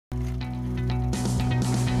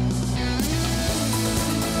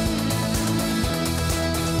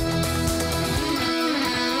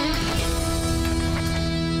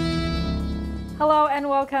and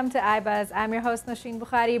welcome to iBuzz. I'm your host Nosheen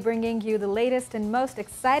Bukhari, bringing you the latest and most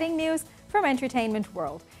exciting news from entertainment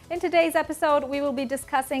world. In today's episode, we will be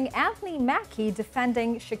discussing Anthony Mackie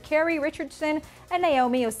defending Sha'Carri Richardson and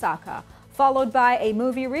Naomi Osaka, followed by a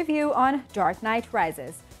movie review on Dark Knight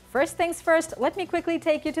Rises. First things first, let me quickly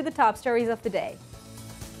take you to the top stories of the day.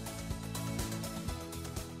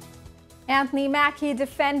 Anthony Mackie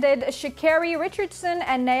defended Sha'Carri Richardson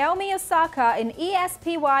and Naomi Osaka in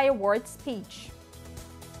ESPY award speech.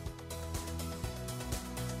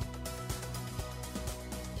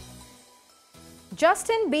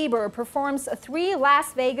 Justin Bieber performs 3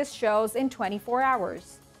 Las Vegas shows in 24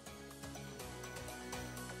 hours.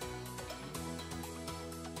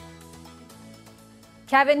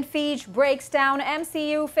 Kevin Feige breaks down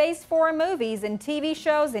MCU Phase 4 movies and TV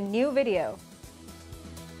shows in new video.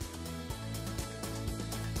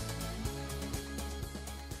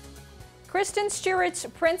 Kristen Stewart's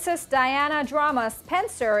Princess Diana drama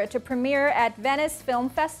Spencer to premiere at Venice Film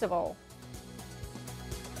Festival.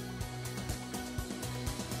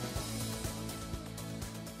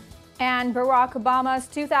 And Barack Obama's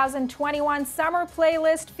 2021 summer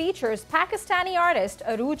playlist features Pakistani artist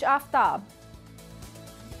Arooj Aftab.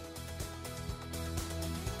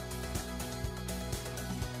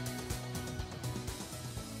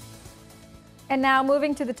 And now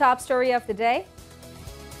moving to the top story of the day.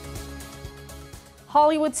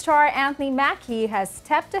 Hollywood star Anthony Mackie has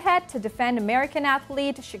stepped ahead to defend American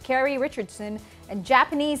athlete Sha'Carri Richardson and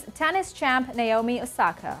Japanese tennis champ Naomi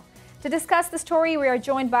Osaka. To discuss the story, we are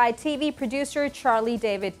joined by TV producer Charlie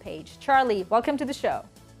David Page. Charlie, welcome to the show.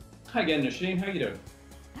 Hi again, Nosheen. How are you doing?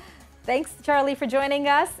 Thanks, Charlie, for joining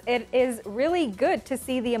us. It is really good to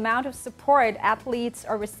see the amount of support athletes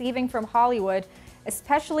are receiving from Hollywood,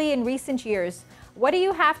 especially in recent years. What do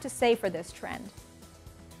you have to say for this trend?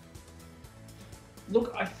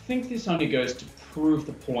 Look, I think this only goes to prove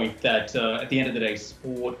the point that at the end of the day,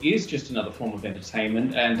 sport is just another form of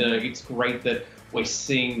entertainment, and it's great that we're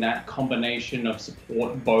seeing that combination of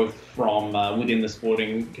support both from within the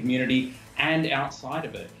sporting community and outside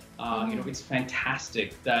of it. You know, it's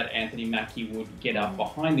fantastic that Anthony Mackie would get up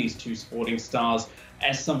behind these two sporting stars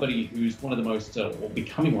as somebody who's one of the most, or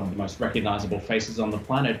becoming one of the most recognizable faces on the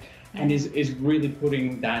planet, and is really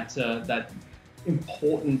putting that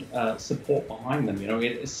important support behind them. You know,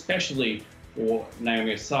 especially for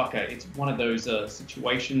Naomi Osaka, it's one of those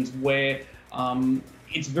situations where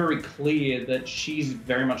it's very clear that she's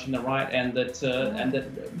very much in the right, and that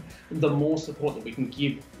the more support that we can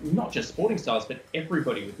give, not just sporting stars, but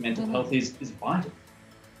everybody with mental health is vital.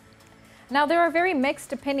 Now, there are very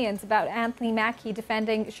mixed opinions about Anthony Mackie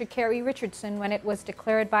defending Sha'Carri Richardson when it was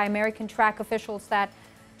declared by American track officials that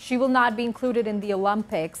she will not be included in the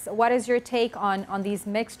Olympics. What is your take on these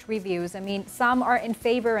mixed reviews? I mean, some are in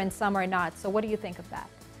favor and some are not. So what do you think of that?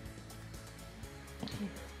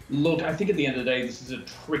 Look, I think at the end of the day, this is a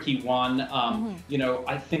tricky one. You know,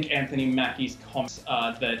 I think Anthony Mackie's comments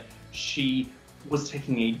that she was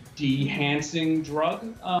taking a de-enhancing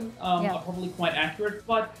drug are probably quite accurate.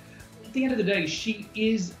 But at the end of the day, she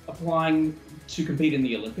is applying to compete in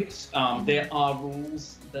the Olympics. There are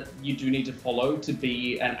rules that you do need to follow to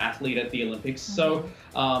be an athlete at the Olympics. So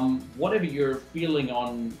whatever you're feeling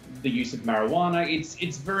on the use of marijuana,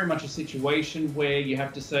 it's very much a situation where you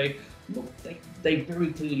have to say, look, they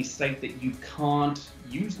very clearly state that you can't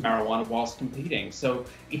use marijuana whilst competing. So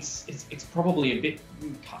it's probably a bit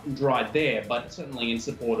cut and dried there, but certainly in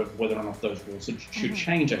support of whether or not those rules should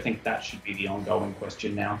change. I think that should be the ongoing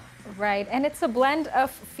question now. Right, and it's a blend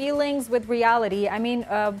of feelings with reality. I mean,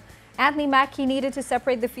 Anthony Mackie needed to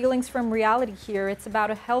separate the feelings from reality here. It's about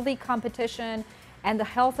a healthy competition and the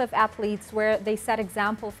health of athletes where they set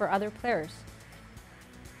example for other players.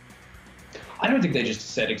 I don't think they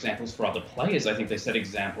just set examples for other players. I think they set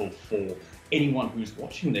example for anyone who's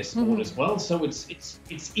watching their sport as well. So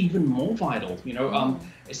it's even more vital, you know,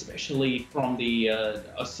 especially from the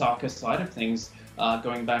Osaka side of things,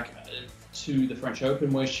 going back to the French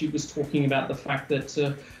Open, where she was talking about the fact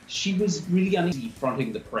that she was really uneasy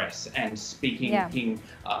fronting the press and speaking,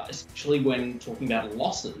 especially when talking about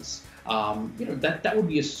losses. You know, that would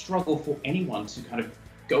be a struggle for anyone to kind of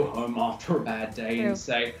go home after a bad day and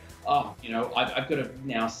say, oh, you know, I've got to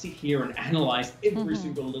now sit here and analyze every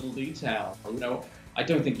single little detail. You know, I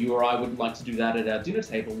don't think you or I would like to do that at our dinner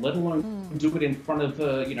table, let alone do it in front of,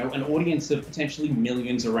 you know, an audience of potentially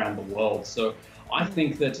millions around the world. So I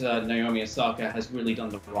think that Naomi Osaka has really done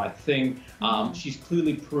the right thing. She's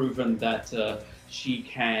clearly proven that she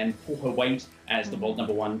can pull her weight as the world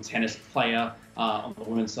 #1 tennis player on the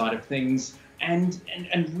women's side of things. and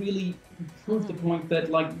really prove the point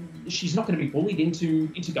that like she's not going to be bullied into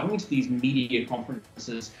going to these media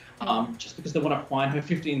conferences just because they want to fine her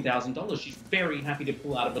 $15,000. She's very happy to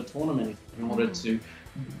pull out of a tournament in order to,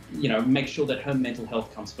 you know, make sure that her mental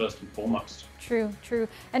health comes first and foremost. True, true.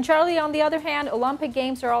 And Charlie, on the other hand, Olympic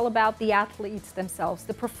Games are all about the athletes themselves,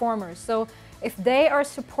 the performers. So if they are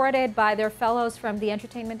supported by their fellows from the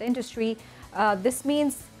entertainment industry, this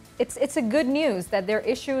means it's a good news that their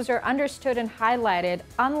issues are understood and highlighted,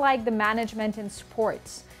 unlike the management in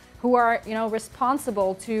sports, who are, you know,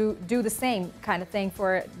 responsible to do the same kind of thing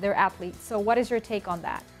for their athletes. So what is your take on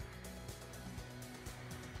that?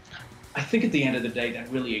 I think at the end of the day, that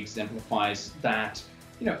really exemplifies that,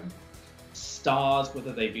 you know, stars,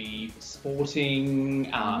 whether they be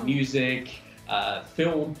sporting, music,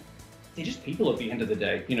 film, they're just people at the end of the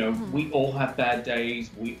day. You know, we all have bad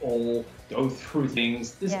days. We all go through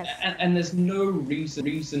things. And there's no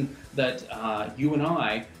reason that you and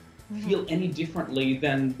I feel any differently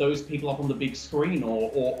than those people up on the big screen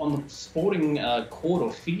or on the sporting court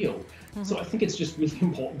or field. So I think it's just really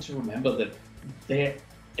important to remember that they're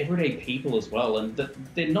everyday people as well, and that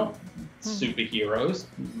they're not superheroes,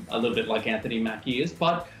 a little bit like Anthony Mackie is,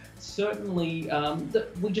 but certainly that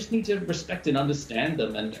we just need to respect and understand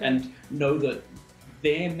them and know that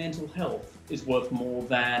their mental health is worth more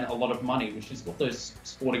than a lot of money, which is what those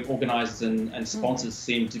sporting organizers and sponsors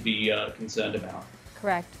seem to be concerned about.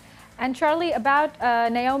 Correct. And Charlie, about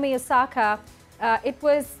Naomi Osaka, it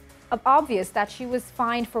was obvious that she was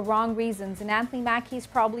fined for wrong reasons, and Anthony Mackie is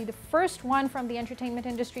probably the first one from the entertainment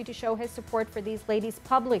industry to show his support for these ladies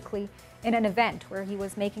publicly in an event where he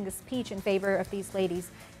was making a speech in favor of these ladies.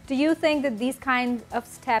 Do you think that these kind of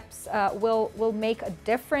steps will make a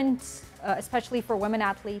difference, especially for women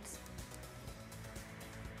athletes?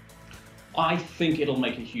 I think it'll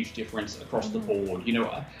make a huge difference across the board. You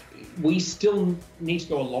know, we still need to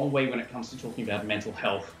go a long way when it comes to talking about mental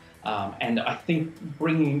health. And I think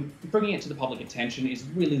bringing it to the public attention is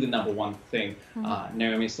really the #1 thing.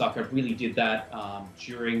 Naomi Osaka really did that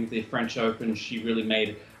during the French Open. She really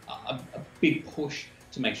made a big push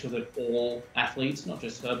to make sure that all athletes, not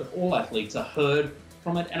just her, but all athletes are heard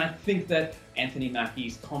from it. And I think that Anthony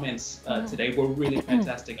Mackie's comments today were really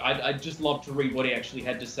fantastic. I'd just love to read what he actually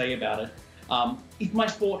had to say about it. If my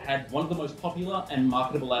sport had one of the most popular and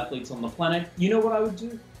marketable athletes on the planet, you know what I would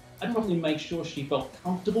do? I'd probably make sure she felt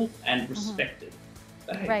comfortable and respected.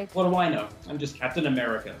 But hey, what do I know? I'm just Captain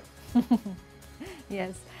America.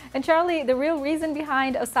 Yes. And Charlie, the real reason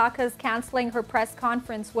behind Osaka's canceling her press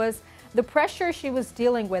conference was the pressure she was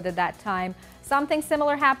dealing with at that time. Something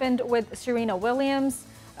similar happened with Serena Williams,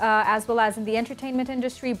 as well as in the entertainment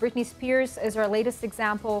industry. Britney Spears is our latest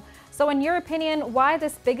example. So in your opinion, why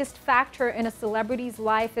this biggest factor in a celebrity's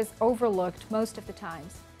life is overlooked most of the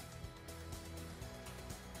times?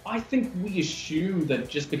 I think we assume that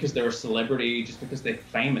just because they're a celebrity, just because they're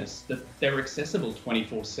famous, that they're accessible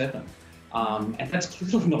 24/7. And that's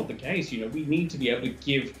clearly not the case. You know, we need to be able to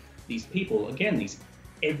give these people, again, these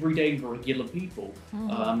everyday regular people,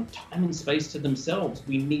 time and space to themselves.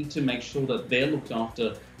 We need to make sure that they're looked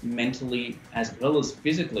after mentally as well as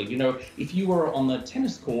physically. You know, if you were on the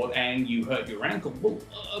tennis court and you hurt your ankle, well,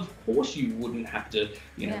 of course you wouldn't have to,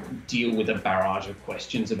 you know, deal with a barrage of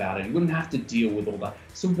questions about it. You wouldn't have to deal with all that.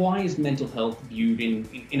 So why is mental health viewed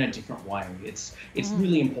in a different way? It's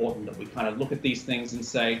really important that we kind of look at these things and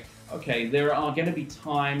say, okay, there are going to be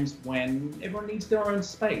times when everyone needs their own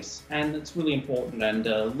space, and it's really important, and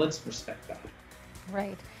let's respect that.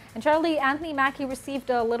 Right. And Charlie, Anthony Mackie received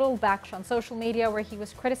a little backlash on social media where he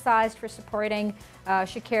was criticized for supporting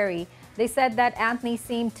Sha'Carri. They said that Anthony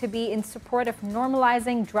seemed to be in support of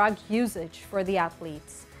normalizing drug usage for the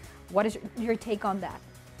athletes. What is your take on that?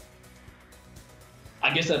 I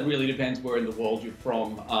guess that really depends where in the world you're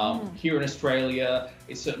from. Here in Australia,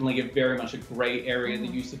 it's certainly very much a grey area, the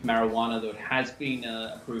use of marijuana, though it has been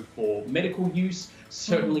approved for medical use.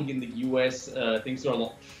 Certainly in the US, things are a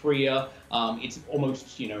lot freer. It's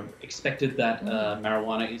almost, you know, expected that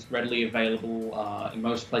marijuana is readily available in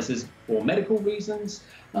most places for medical reasons.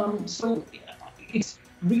 So it's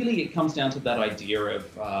really, it comes down to that idea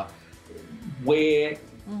of where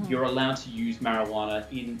you're allowed to use marijuana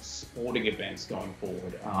in sporting events going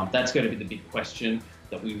forward. That's going to be the big question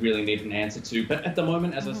that we really need an answer to. But at the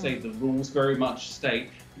moment, as I say, the rules very much state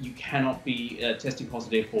you cannot be testing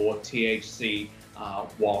positive for THC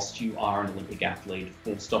whilst you are an Olympic athlete,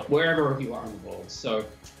 full stop, wherever you are in the world. So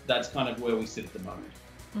that's kind of where we sit at the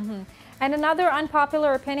moment. And another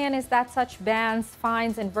unpopular opinion is that such bans,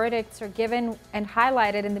 fines, and verdicts are given and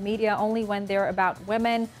highlighted in the media only when they're about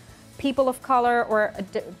women, people of color, or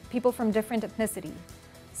people from different ethnicity.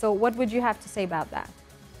 So what would you have to say about that?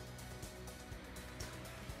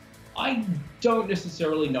 I don't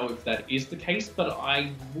necessarily know if that is the case, but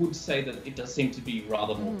I would say that it does seem to be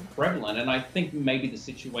rather more prevalent. And I think maybe the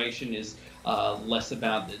situation is less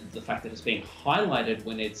about the fact that it's being highlighted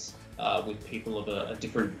when it's with people of a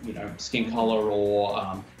different, skin color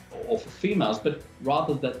or for females, but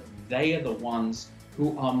rather that they are the ones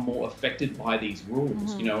who are more affected by these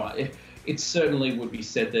rules. It certainly would be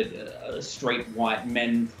said that straight white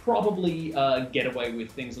men probably get away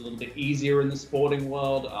with things a little bit easier in the sporting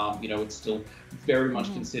world. It's still very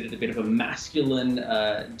much considered a bit of a masculine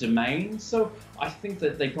domain. So I think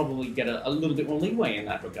that they probably get a little bit more leeway in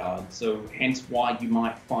that regard. So hence why you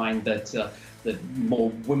might find that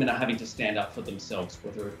more women are having to stand up for themselves,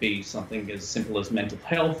 whether it be something as simple as mental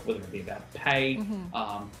health, whether it be about pay,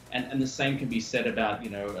 and the same can be said about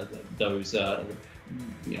those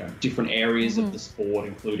different areas of the sport,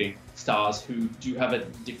 including stars who do have a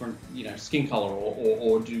different skin color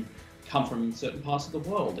or do come from certain parts of the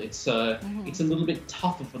world. It's a little bit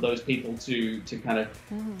tougher for those people to kind of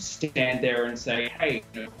stand there and say, hey,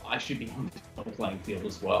 I should be on the playing field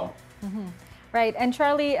as well. Right, and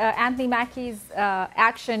Charlie, Anthony Mackie's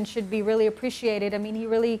action should be really appreciated. I mean, he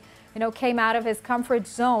really, came out of his comfort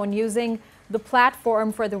zone using the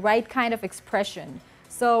platform for the right kind of expression.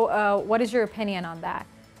 So what is your opinion on that?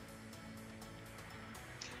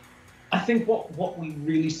 I think what we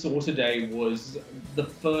really saw today was the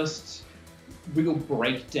first real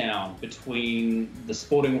breakdown between the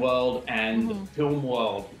sporting world and the film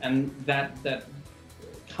world, and that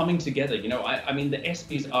coming together. I mean, the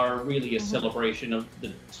ESPYs are really a celebration of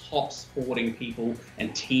the top sporting people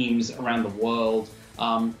and teams around the world.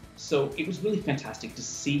 So it was really fantastic to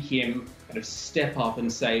see him kind of step up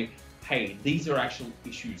and say, hey, these are actual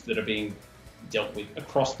issues that are being dealt with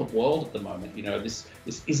across the world at the moment. This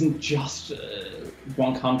isn't just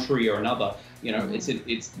one country or another.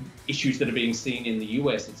 It's issues that are being seen in the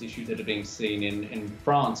US. It's issues that are being seen in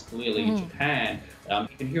France, clearly in Japan,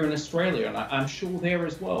 even here in Australia, and I'm sure there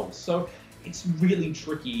as well. So it's really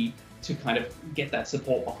tricky to kind of get that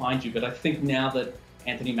support behind you. But I think now that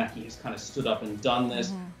Anthony Mackie has kind of stood up and done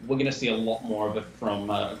this, we're going to see a lot more of it from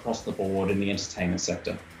across the board in the entertainment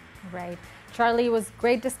sector. Right. Charlie, it was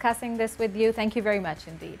great discussing this with you. Thank you very much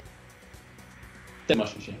indeed. Thank you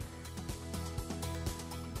much, Nosheen.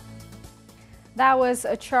 That was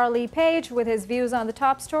Charlie Page with his views on the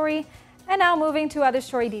top story. And now moving to other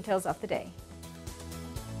story details of the day.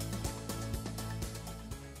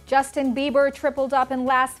 Justin Bieber tripled up in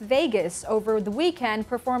Las Vegas over the weekend,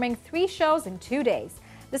 performing 3 shows in 2 days.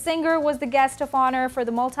 The singer was the guest of honor for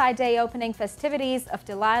the multi-day opening festivities of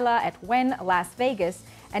Delilah at Wynn, Las Vegas,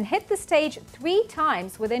 and hit the stage 3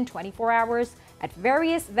 times within 24 hours at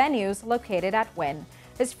various venues located at Wynn.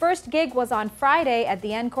 His first gig was on Friday at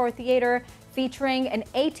the Encore Theater, featuring an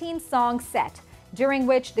 18-song set, during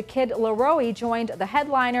which the Kid Laroi joined the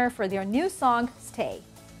headliner for their new song, Stay.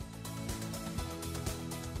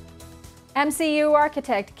 MCU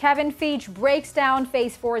architect Kevin Feige breaks down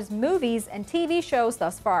Phase 4's movies and TV shows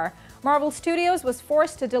thus far. Marvel Studios was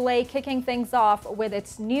forced to delay kicking things off with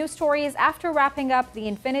its new stories after wrapping up the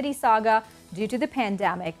Infinity Saga due to the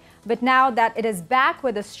pandemic. But now that it is back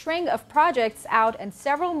with a string of projects out and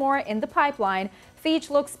several more in the pipeline, Feige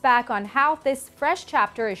looks back on how this fresh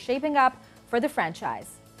chapter is shaping up for the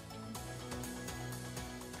franchise.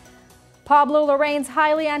 Pablo Larraín's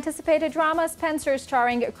highly anticipated drama Spencer,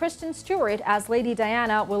 starring Kristen Stewart as Lady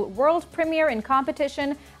Diana, will world premiere in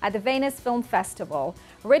competition at the Venice Film Festival.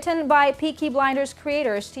 Written by Peaky Blinders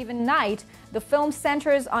creator Stephen Knight, the film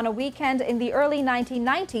centers on a weekend in the early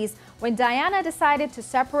 1990s when Diana decided to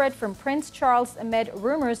separate from Prince Charles amid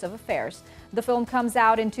rumors of affairs. The film comes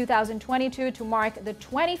out in 2022 to mark the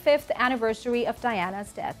 25th anniversary of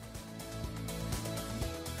Diana's death.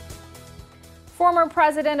 Former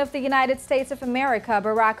President of the United States of America,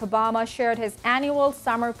 Barack Obama, shared his annual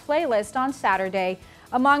summer playlist on Saturday.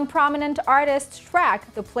 Among prominent artists'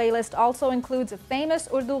 track, the playlist also includes a famous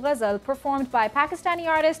Urdu ghazal performed by Pakistani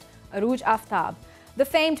artist Arooj Aftab. The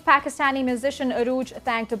famed Pakistani musician Arooj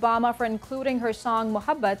thanked Obama for including her song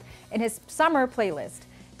Mohabbat in his summer playlist.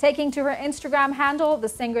 Taking to her Instagram handle, the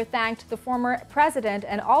singer thanked the former president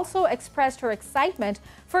and also expressed her excitement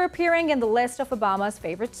for appearing in the list of Obama's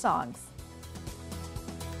favorite songs.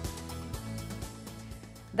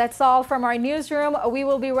 That's all from our newsroom. We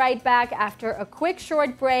will be right back after a quick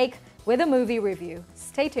short break with a movie review.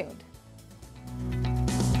 Stay tuned.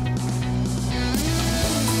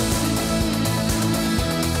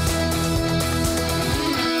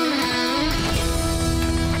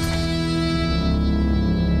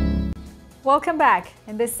 Welcome back.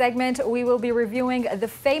 In this segment, we will be reviewing the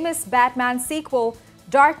famous Batman sequel,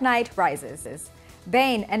 Dark Knight Rises.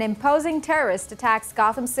 Bane, an imposing terrorist, attacks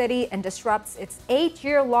Gotham City and disrupts its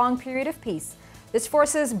 8-year-long period of peace. This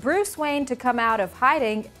forces Bruce Wayne to come out of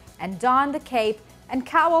hiding and don the cape and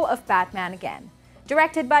cowl of Batman again.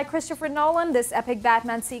 Directed by Christopher Nolan, this epic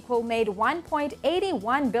Batman sequel made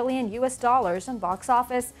 $1.81 billion in box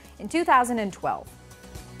office in 2012.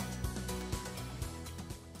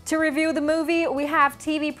 To review the movie, we have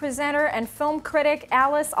TV presenter and film critic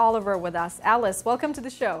Alice Oliver with us. Alice, welcome to the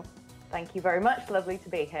show. Thank you very much. Lovely to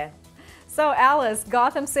be here. So Alice,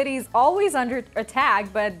 Gotham City is always under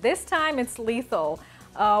attack, but this time it's lethal.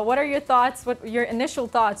 What are your thoughts, your initial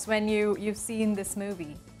thoughts when you've seen this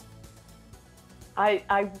movie?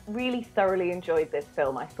 I really thoroughly enjoyed this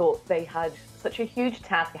film. I thought they had such a huge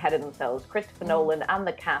task ahead of themselves, Christopher Nolan and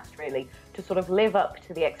the cast really, to sort of live up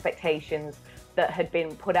to the expectations that had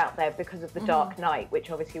been put out there because of The Dark Knight, which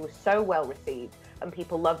obviously was so well received and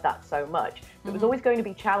people loved that so much. It was always going to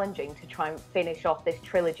be challenging to try and finish off this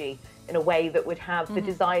trilogy in a way that would have the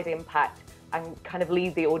desired impact and kind of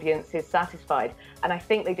leave the audiences satisfied. And I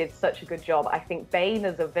think they did such a good job. I think Bane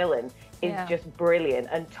as a villain is just brilliant.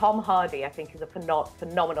 And Tom Hardy, I think, is a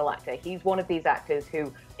phenomenal actor. He's one of these actors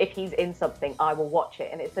who, if he's in something, I will watch it.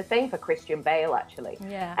 And it's the same for Christian Bale, actually.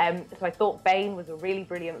 So I thought Bane was a really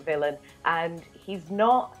brilliant villain. And he's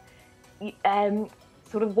not,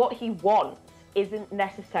 sort of what he wants isn't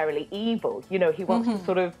necessarily evil. You know, he wants to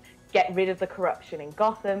sort of get rid of the corruption in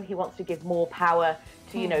Gotham. He wants to give more power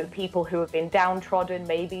to, you know, people who have been downtrodden,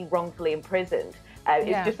 maybe wrongfully imprisoned.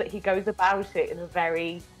 It's just that he goes about it in a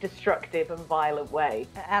very destructive and violent way.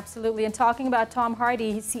 Absolutely. And talking about Tom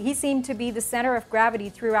Hardy, he seemed to be the center of gravity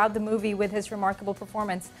throughout the movie with his remarkable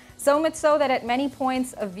performance. So much so that at many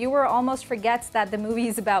points, a viewer almost forgets that the movie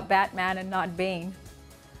is about Batman and not Bane.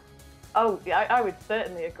 Oh, yeah, I would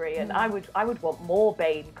certainly agree. And I would want more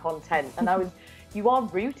Bane content. And you are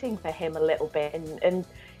rooting for him a little bit. And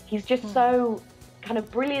he's just so kind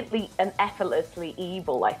of brilliantly and effortlessly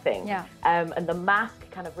evil, I think. And the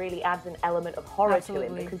mask kind of really adds an element of horror to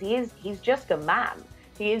him because he's just a man.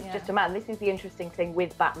 He is just a man. This is the interesting thing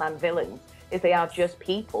with Batman villains, is they are just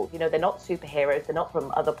people. You know, they're not superheroes, they're not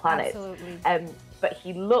from other planets. But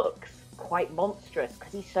he looks quite monstrous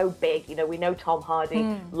because he's so big. You know, we know Tom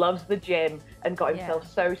Hardy loves the gym and got himself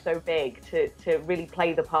so big to really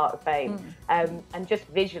play the part of Bane. And just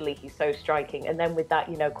visually, he's so striking. And then with that,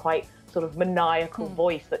 you know, quite sort of maniacal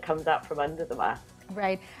voice that comes out from under the mask.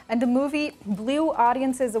 Right. And the movie blew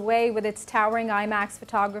audiences away with its towering IMAX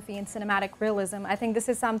photography and cinematic realism. I think this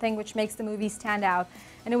is something which makes the movie stand out.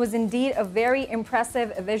 And it was indeed a very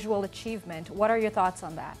impressive visual achievement. What are your thoughts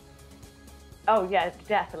on that? Oh, yeah,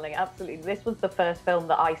 definitely. Absolutely. This was the first film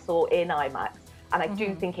that I saw in IMAX. And I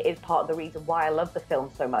do think it is part of the reason why I love the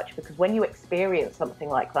film so much, because when you experience something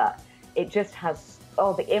like that, it just has,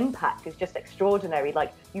 the impact is just extraordinary.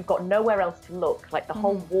 Like, you've got nowhere else to look. Like, the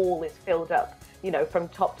whole wall is filled up, you know, from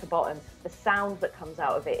top to bottom. The sound that comes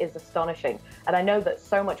out of it is astonishing. And I know that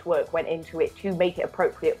so much work went into it to make it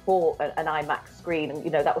appropriate for an IMAX screen. And, you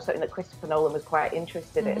know, that was something that Christopher Nolan was quite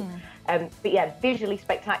interested in. But yeah, visually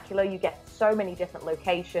spectacular. You get so many different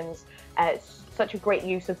locations. Such a great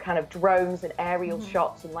use of kind of drones and aerial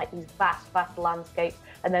shots and like these vast landscapes.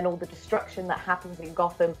 And then all the destruction that happens in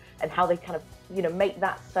Gotham and how they kind of, you know, make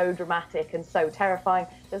that so dramatic and so terrifying.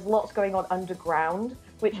 There's lots going on underground,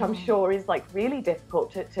 which I'm sure is like really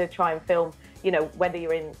difficult to try and film, you know, whether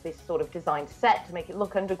you're in this sort of designed set to make it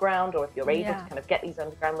look underground or if you're able to kind of get these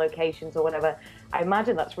underground locations or whatever. I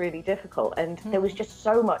imagine that's really difficult. And there was just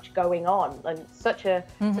so much going on and such a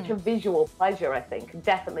visual pleasure, I think.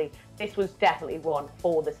 Definitely, this was definitely one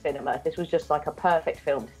for the cinema. This was just like a perfect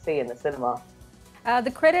film to see in the cinema.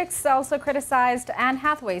 The critics also criticized Anne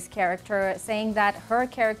Hathaway's character, saying that her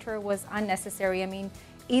character was unnecessary. I mean,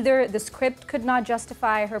 either the script could not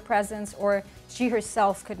justify her presence or she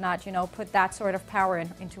herself could not, you know, put that sort of power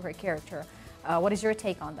into her character. What is your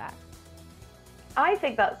take on that? I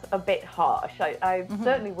think that's a bit harsh. I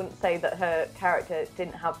certainly wouldn't say that her character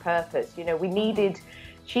didn't have purpose. You know, we needed,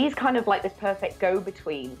 she's kind of like this perfect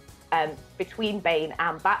go-between between Bane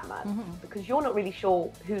and Batman, because you're not really sure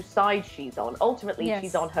whose side she's on. Ultimately,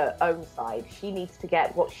 she's on her own side. She needs to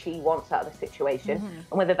get what she wants out of the situation,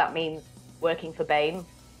 and whether that means working for Bane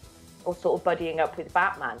or sort of buddying up with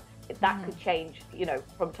Batman, that could change, you know,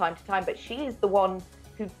 from time to time. But she is the one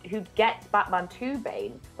who gets Batman to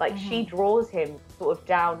Bane. Like, she draws him sort of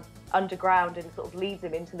down underground and sort of leads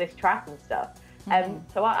him into this trap and stuff.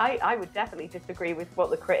 So I would definitely disagree with what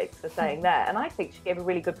the critics are saying there. And I think she gave a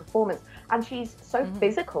really good performance. And she's so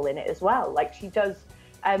physical in it as well. Like, she does,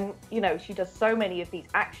 You know, she does so many of these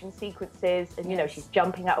action sequences, and you know, she's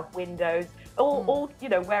jumping out of windows, all you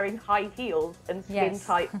know, wearing high heels and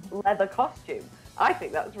skin-tight leather costume. I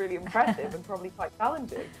think that was really impressive and probably quite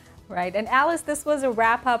challenging. Right. And Alice, this was a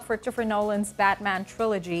wrap-up for Christopher Nolan's Batman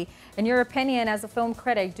trilogy. In your opinion, as a film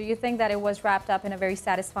critic, do you think that it was wrapped up in a very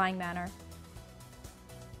satisfying manner?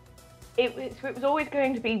 It was always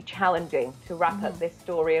going to be challenging to wrap up this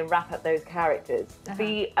story and wrap up those characters.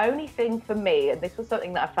 The only thing for me, and this was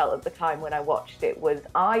something that I felt at the time when I watched it, was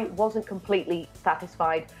I wasn't completely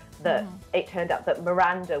satisfied that it turned out that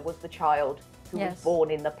Miranda was the child who was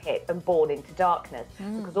born in the pit and born into darkness.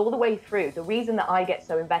 Because all the way through, the reason that I get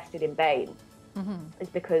so invested in Bane is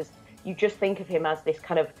because you just think of him as this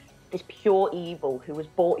kind of this pure evil who was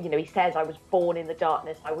born, you know, he says, I was born in the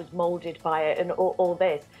darkness, I was molded by it, and all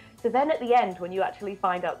this. So then at the end, when you actually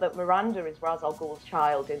find out that Miranda is Ra's al Ghul's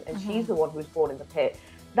child and she's the one who was born in the pit,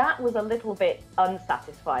 that was a little bit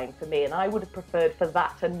unsatisfying for me, and I would have preferred for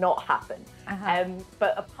that to not happen.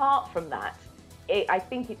 But apart from that, I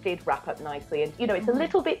think it did wrap up nicely. And, you know, it's a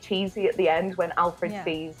little bit cheesy at the end when Alfred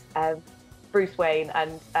sees Bruce Wayne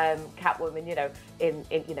and Catwoman, you know,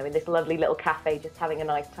 in this lovely little cafe just having a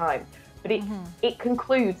nice time. But it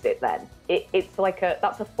concludes it then. It's like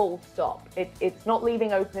that's a full stop. It's not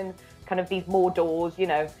leaving open kind of these more doors, you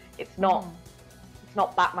know. It's not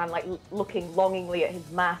Batman like looking longingly at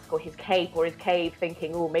his mask or his cape or his cave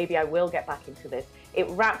thinking, oh, maybe I will get back into this. It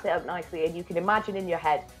wraps it up nicely, and you can imagine in your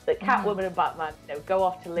head that Catwoman and Batman, you know, go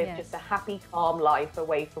off to live just a happy, calm life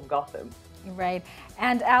away from Gotham. Right.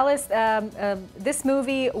 And Alice, this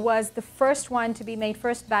movie was the first one to be made,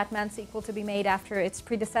 first Batman sequel to be made after its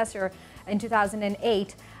predecessor in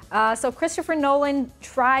 2008. So Christopher Nolan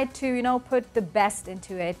tried to, you know, put the best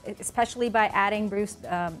into it, especially by adding Bruce.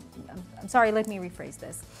 I'm sorry, let me rephrase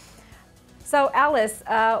this. So Alice,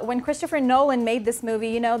 when Christopher Nolan made this movie,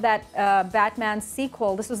 you know that Batman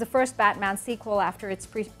sequel, this was the first Batman sequel after its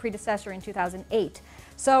predecessor in 2008.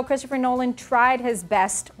 So Christopher Nolan tried his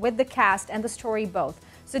best with the cast and the story both.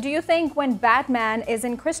 So do you think when Batman is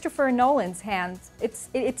in Christopher Nolan's hands,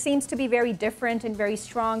 it seems to be very different and very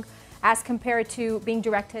strong as compared to being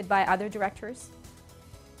directed by other directors?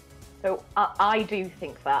 So I do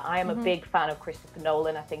think that. I am a big fan of Christopher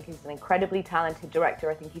Nolan. I think he's an incredibly talented director.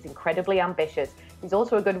 I think he's incredibly ambitious. He's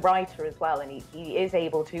also a good writer as well, and he is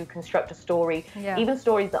able to construct a story, even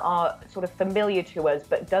stories that are sort of familiar to us,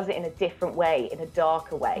 but does it in a different way, in a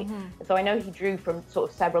darker way. And so I know he drew from sort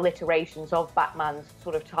of several iterations of Batman's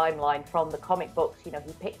sort of timeline from the comic books. You know,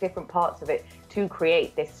 he picked different parts of it to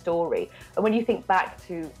create this story. And when you think back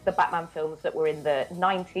to the Batman films that were in the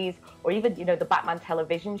 90s, or even, you know, the Batman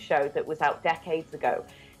television show that was out decades ago,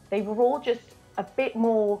 they were all just a bit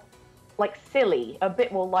more like silly, a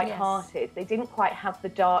bit more lighthearted. They didn't quite have the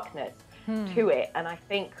darkness to it. And I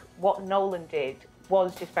think what Nolan did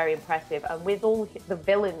was just very impressive. And with all the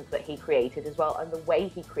villains that he created as well, and the way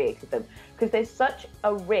he created them, because there's such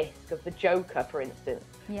a risk of the Joker, for instance,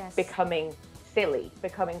 becoming silly,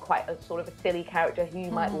 becoming quite a sort of a silly character who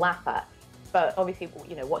you might laugh at. But obviously,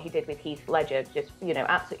 you know, what he did with Heath Ledger, just, you know,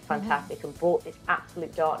 absolutely fantastic and brought this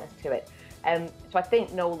absolute darkness to it. So I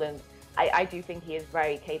think Nolan, I do think he is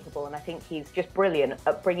very capable, and I think he's just brilliant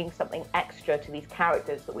at bringing something extra to these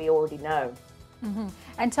characters that we already know.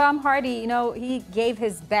 And Tom Hardy, you know, he gave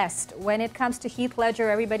his best. When it comes to Heath Ledger,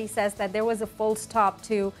 everybody says that there was a full stop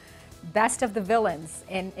to best of the villains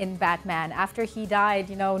in Batman. After he died,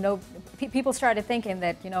 you know, people started thinking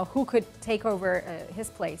that, you know, who could take over his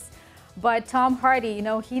place. But Tom Hardy, you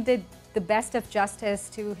know, he did the best of justice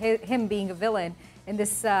to him being a villain in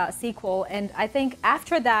this sequel. And I think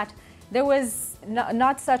after that, there was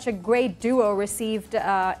not such a great duo received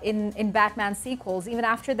in Batman sequels. Even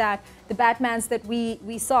after that, the Batmans that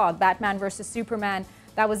we saw, Batman versus Superman,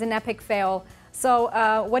 that was an epic fail.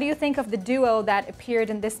 So what do you think of the duo that appeared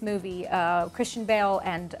in this movie, Christian Bale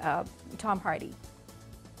and Tom Hardy?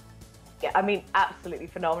 Yeah, I mean, absolutely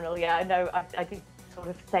phenomenal. Yeah, I know I did sort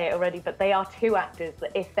of say it already, but they are two actors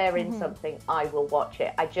that if they're in something, I will watch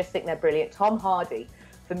it. I just think they're brilliant. Tom Hardy,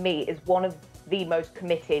 for me, is one of the most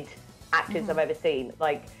committed actors I've ever seen.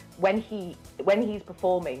 Like, when he's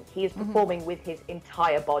performing, he is performing with his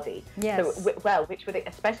entire body. So, well, which would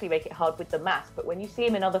especially make it hard with the mask. But when you see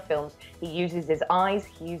him in other films, he uses his eyes,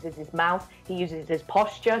 he uses his mouth, he uses his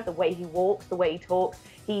posture, the way he walks, the way he talks.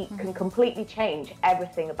 He can completely change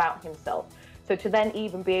everything about himself. So to then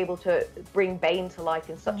even be able to bring Bane to life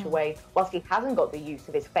in such a way, whilst he hasn't got the use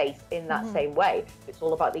of his face in that same way, it's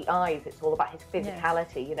all about the eyes, it's all about his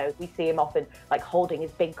physicality. You know, we see him often like holding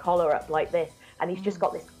his big collar up like this, and he's just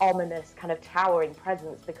got this ominous kind of towering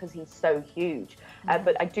presence because he's so huge.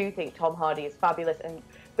 But I do think Tom Hardy is fabulous,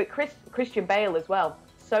 but Christian Bale as well,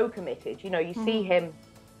 so committed. You know, you see him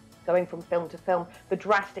going from film to film, the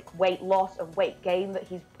drastic weight loss and weight gain that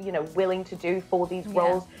he's, you know, willing to do for these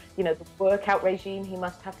roles, you know, the workout regime he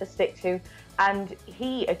must have to stick to. And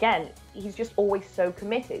he, again, he's just always so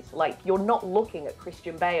committed. Like, you're not looking at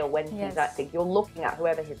Christian Bale when he's acting, you're looking at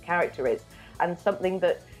whoever his character is. And something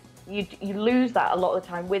that you lose that a lot of the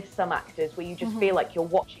time with some actors, where you just feel like you're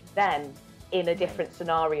watching them in a different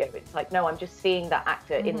scenario. It's like, no, I'm just seeing that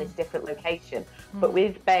actor in this different location. But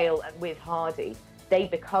with Bale and with Hardy, they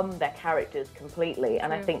become their characters completely,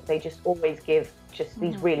 and I think they just always give just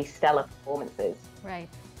these really stellar performances. Right,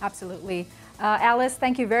 absolutely. Alice,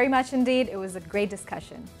 thank you very much indeed. It was a great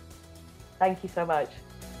discussion. Thank you so much.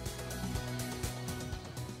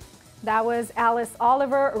 That was Alice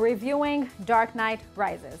Oliver reviewing Dark Knight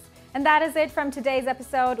Rises. And that is it from today's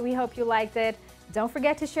episode. We hope you liked it. Don't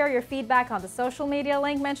forget to share your feedback on the social media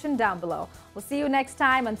link mentioned down below. We'll see you next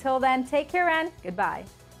time. Until then, take care and goodbye.